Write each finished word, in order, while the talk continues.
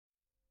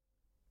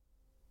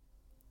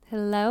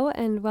Hello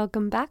and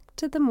welcome back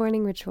to the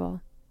morning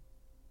ritual.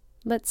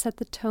 Let's set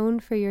the tone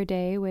for your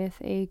day with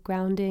a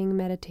grounding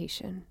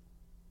meditation.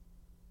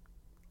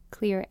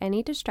 Clear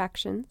any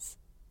distractions,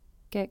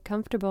 get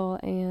comfortable,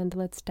 and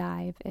let's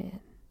dive in.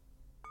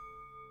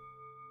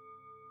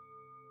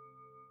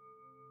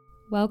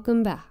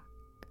 Welcome back.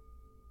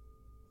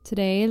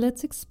 Today,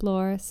 let's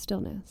explore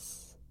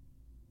stillness.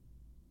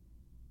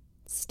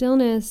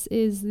 Stillness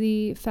is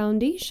the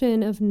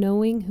foundation of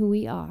knowing who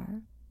we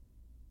are,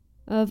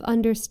 of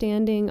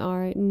understanding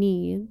our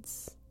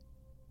needs,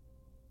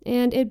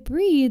 and it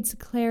breeds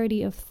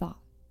clarity of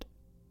thought.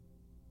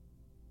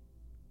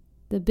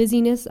 The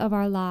busyness of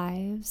our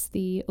lives,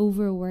 the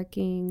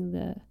overworking,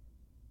 the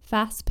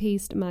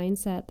fast-paced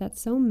mindset that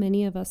so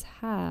many of us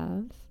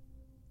have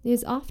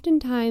is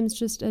oftentimes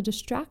just a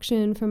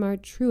distraction from our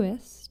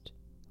truest,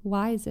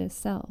 wisest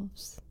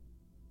selves.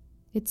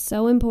 It's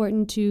so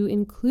important to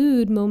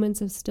include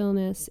moments of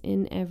stillness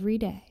in every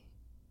day,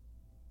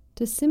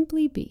 to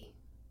simply be.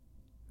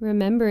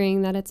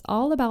 Remembering that it's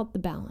all about the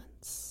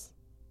balance.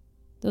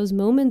 Those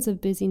moments of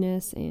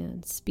busyness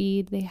and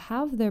speed, they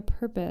have their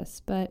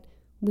purpose, but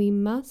we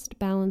must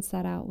balance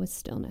that out with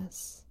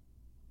stillness.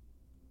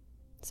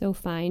 So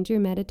find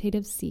your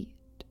meditative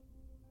seat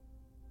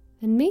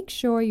and make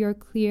sure you're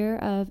clear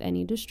of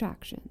any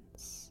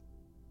distractions.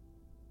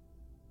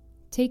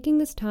 Taking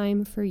this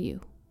time for you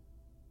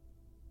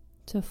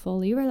to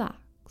fully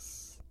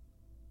relax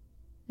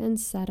and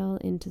settle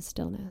into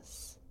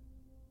stillness.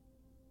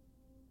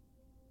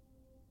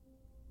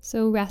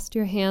 So rest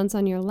your hands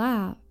on your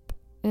lap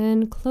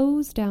and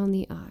close down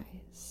the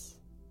eyes.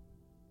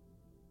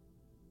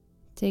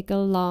 Take a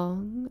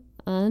long,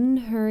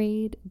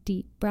 unhurried,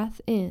 deep breath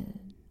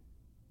in.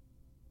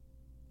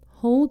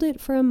 Hold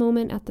it for a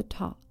moment at the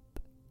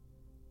top,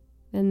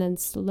 and then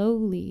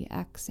slowly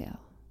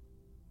exhale,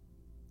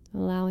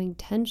 allowing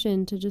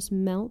tension to just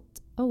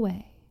melt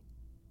away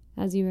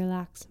as you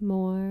relax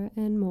more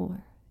and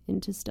more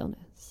into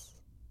stillness.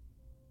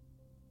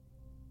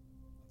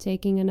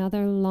 Taking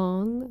another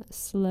long,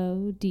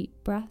 slow,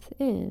 deep breath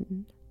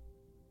in.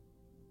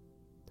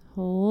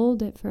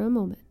 Hold it for a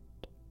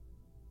moment.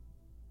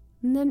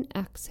 And then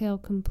exhale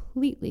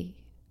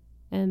completely,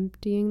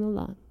 emptying the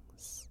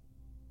lungs.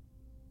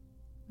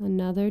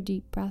 Another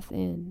deep breath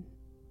in.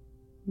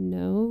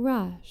 No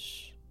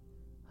rush.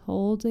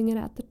 Holding it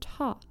at the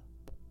top.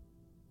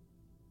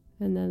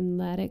 And then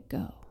let it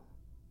go.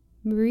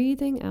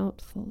 Breathing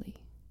out fully.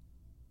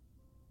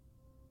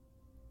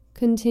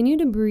 Continue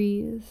to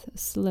breathe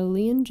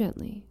slowly and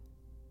gently,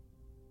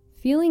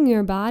 feeling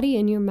your body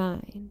and your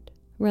mind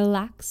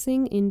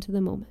relaxing into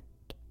the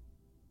moment.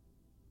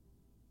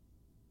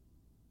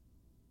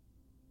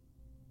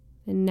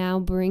 And now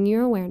bring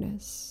your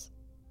awareness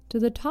to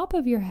the top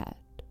of your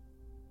head.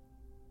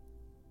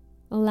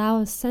 Allow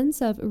a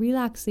sense of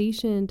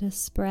relaxation to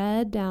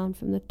spread down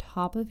from the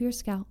top of your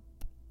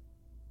scalp,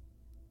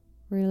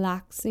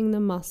 relaxing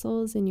the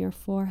muscles in your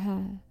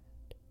forehead,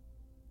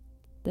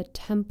 the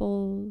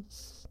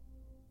temples,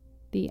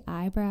 the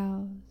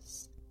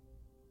eyebrows.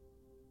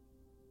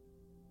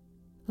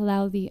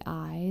 Allow the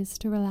eyes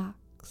to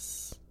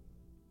relax.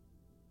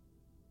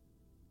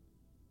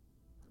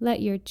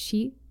 Let your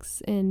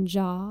cheeks and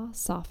jaw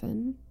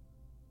soften,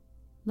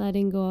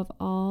 letting go of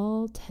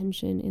all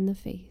tension in the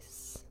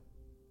face.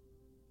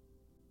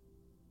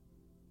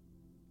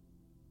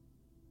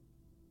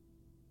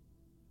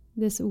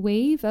 This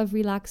wave of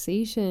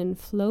relaxation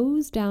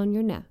flows down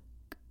your neck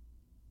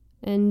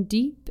and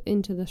deep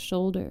into the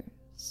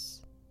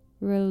shoulders,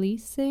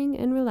 releasing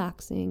and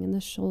relaxing in the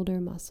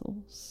shoulder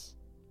muscles.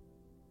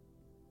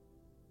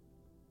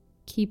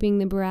 Keeping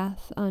the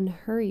breath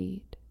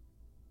unhurried,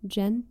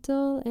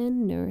 gentle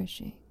and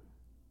nourishing.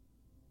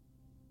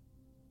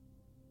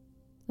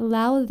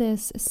 Allow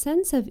this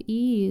sense of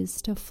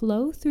ease to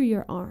flow through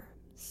your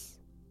arms,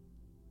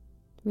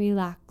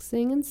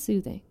 relaxing and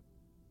soothing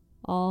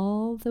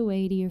all the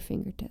way to your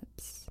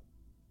fingertips.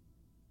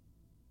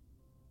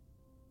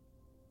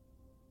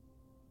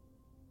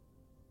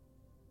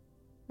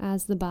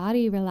 As the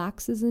body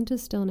relaxes into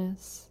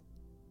stillness,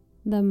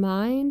 the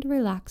mind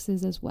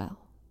relaxes as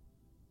well.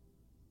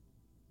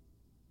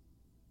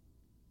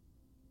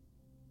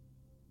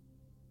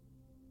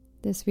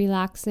 This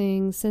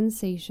relaxing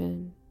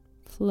sensation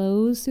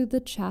flows through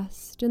the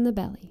chest and the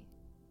belly,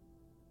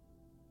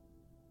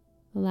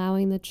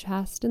 allowing the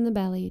chest and the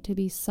belly to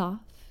be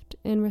soft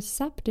and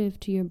receptive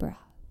to your breath,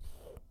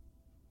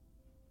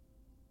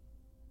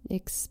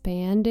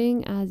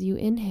 expanding as you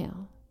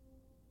inhale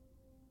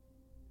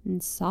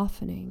and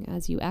softening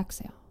as you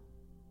exhale,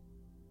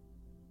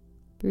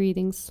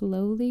 breathing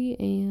slowly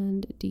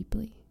and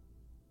deeply.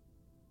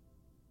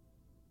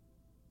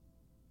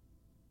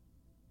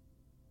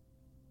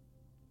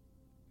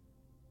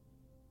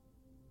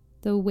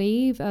 The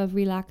wave of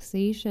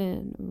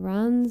relaxation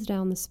runs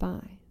down the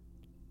spine,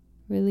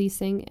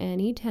 releasing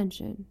any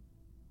tension,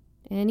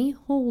 any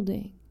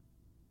holding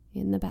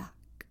in the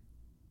back.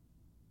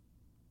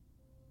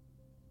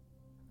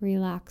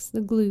 Relax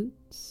the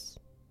glutes,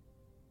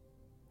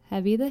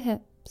 heavy the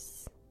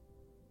hips,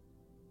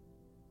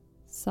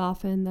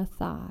 Soften the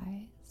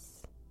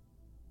thighs,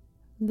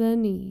 the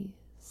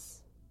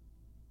knees,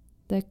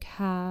 the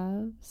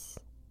calves,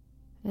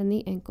 and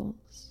the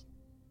ankles.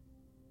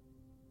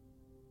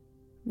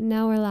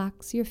 Now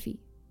relax your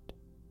feet,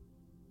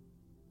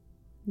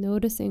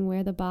 noticing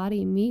where the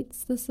body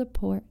meets the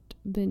support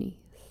beneath.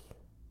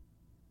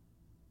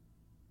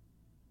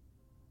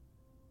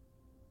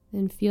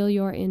 And feel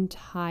your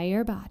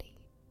entire body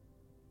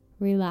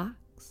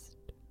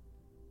relaxed,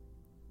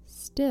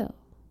 still,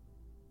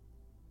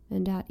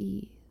 and at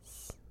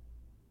ease.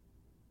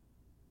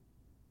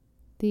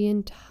 The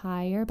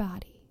entire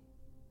body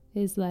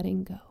is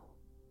letting go.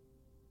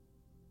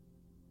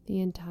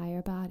 The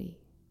entire body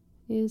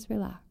is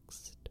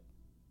relaxed.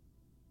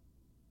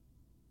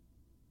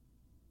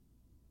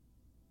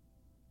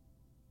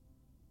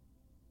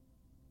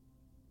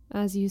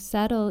 As you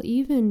settle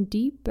even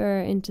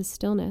deeper into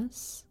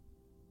stillness,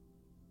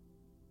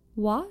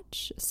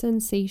 watch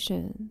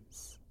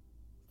sensations,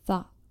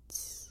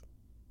 thoughts,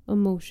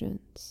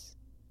 emotions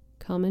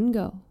come and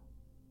go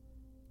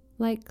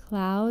like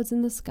clouds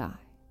in the sky,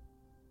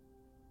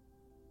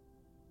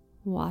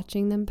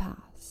 watching them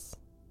pass.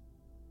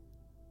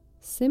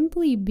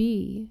 Simply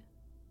be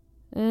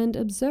and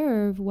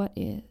observe what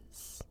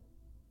is.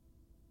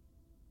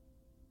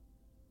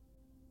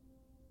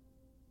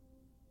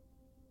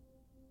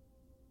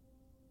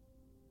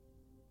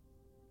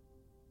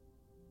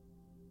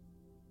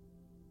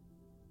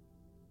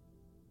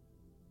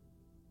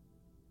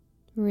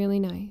 Really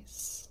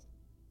nice.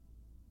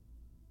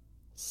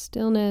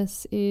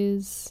 Stillness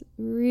is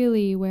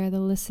really where the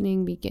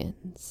listening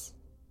begins.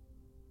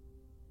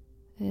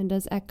 And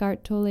as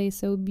Eckhart Tolle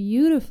so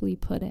beautifully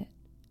put it,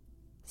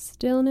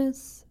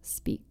 stillness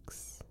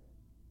speaks.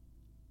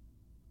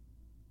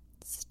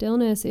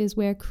 Stillness is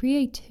where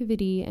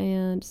creativity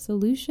and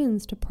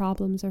solutions to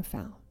problems are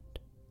found.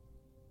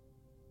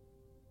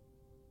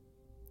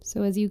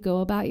 So as you go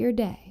about your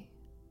day,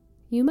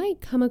 you might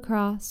come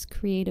across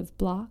creative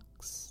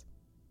blocks,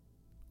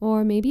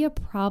 or maybe a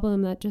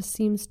problem that just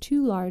seems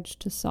too large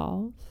to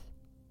solve.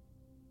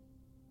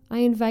 I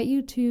invite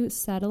you to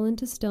settle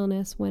into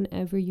stillness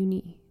whenever you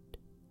need.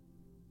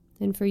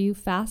 And for you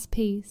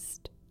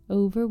fast-paced,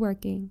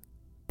 overworking,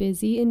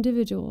 busy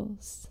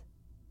individuals,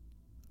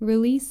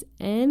 release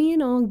any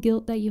and all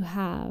guilt that you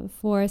have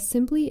for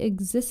simply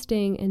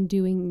existing and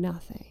doing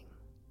nothing,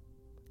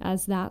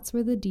 as that's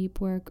where the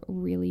deep work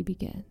really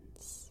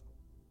begins.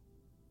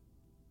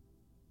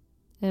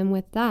 And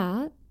with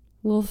that,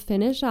 we'll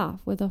finish off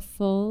with a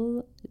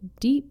full,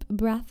 deep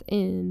breath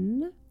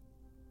in,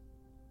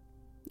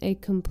 a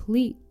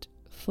complete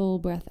full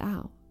breath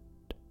out,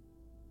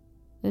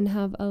 and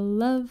have a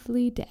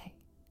lovely day.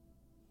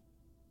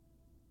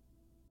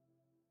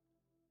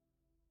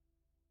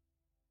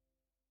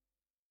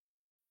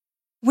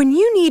 When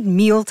you need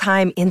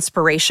mealtime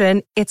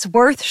inspiration, it's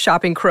worth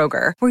shopping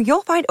Kroger, where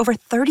you'll find over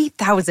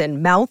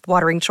 30,000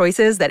 mouth-watering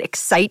choices that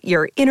excite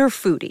your inner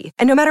foodie.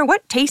 And no matter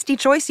what tasty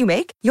choice you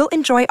make, you'll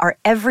enjoy our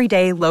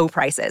everyday low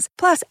prices,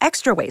 plus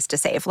extra ways to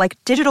save, like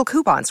digital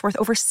coupons worth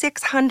over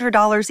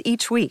 $600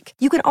 each week.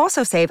 You can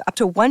also save up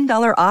to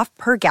 $1 off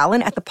per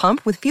gallon at the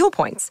pump with fuel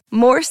points.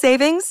 More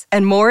savings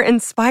and more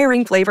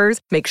inspiring flavors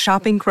make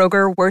shopping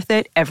Kroger worth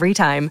it every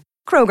time.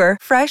 Kroger,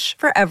 fresh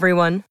for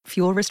everyone.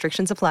 Fuel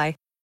restrictions apply.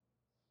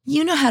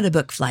 You know how to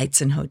book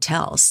flights and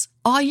hotels.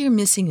 All you're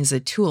missing is a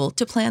tool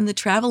to plan the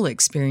travel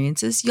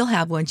experiences you'll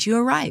have once you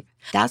arrive.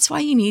 That's why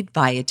you need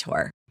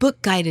Viator.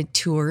 Book guided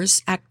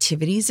tours,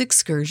 activities,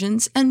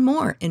 excursions, and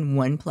more in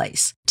one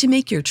place to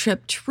make your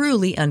trip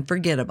truly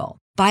unforgettable.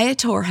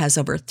 Viator has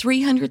over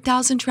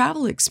 300,000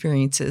 travel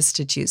experiences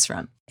to choose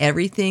from.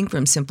 Everything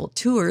from simple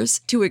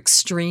tours to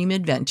extreme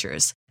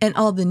adventures and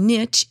all the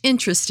niche,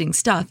 interesting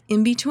stuff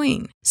in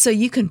between. So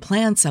you can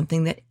plan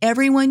something that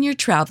everyone you're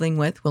traveling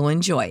with will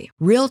enjoy.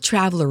 Real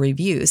traveler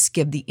reviews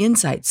give the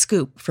inside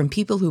scoop from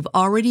people who've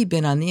already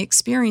been on the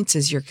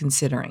experiences you're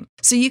considering.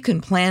 So you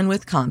can plan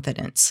with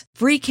confidence.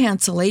 Free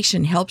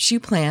cancellation helps you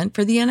plan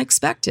for the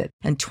unexpected.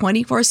 And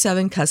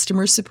 24/7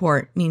 customer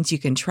support means you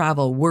can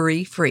travel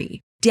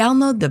worry-free.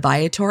 Download the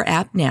Viator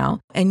app now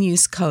and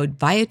use code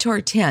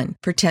Viator10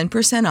 for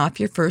 10% off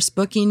your first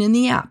booking in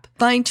the app.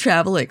 Find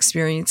travel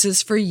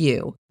experiences for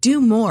you.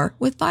 Do more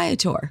with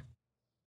Viator.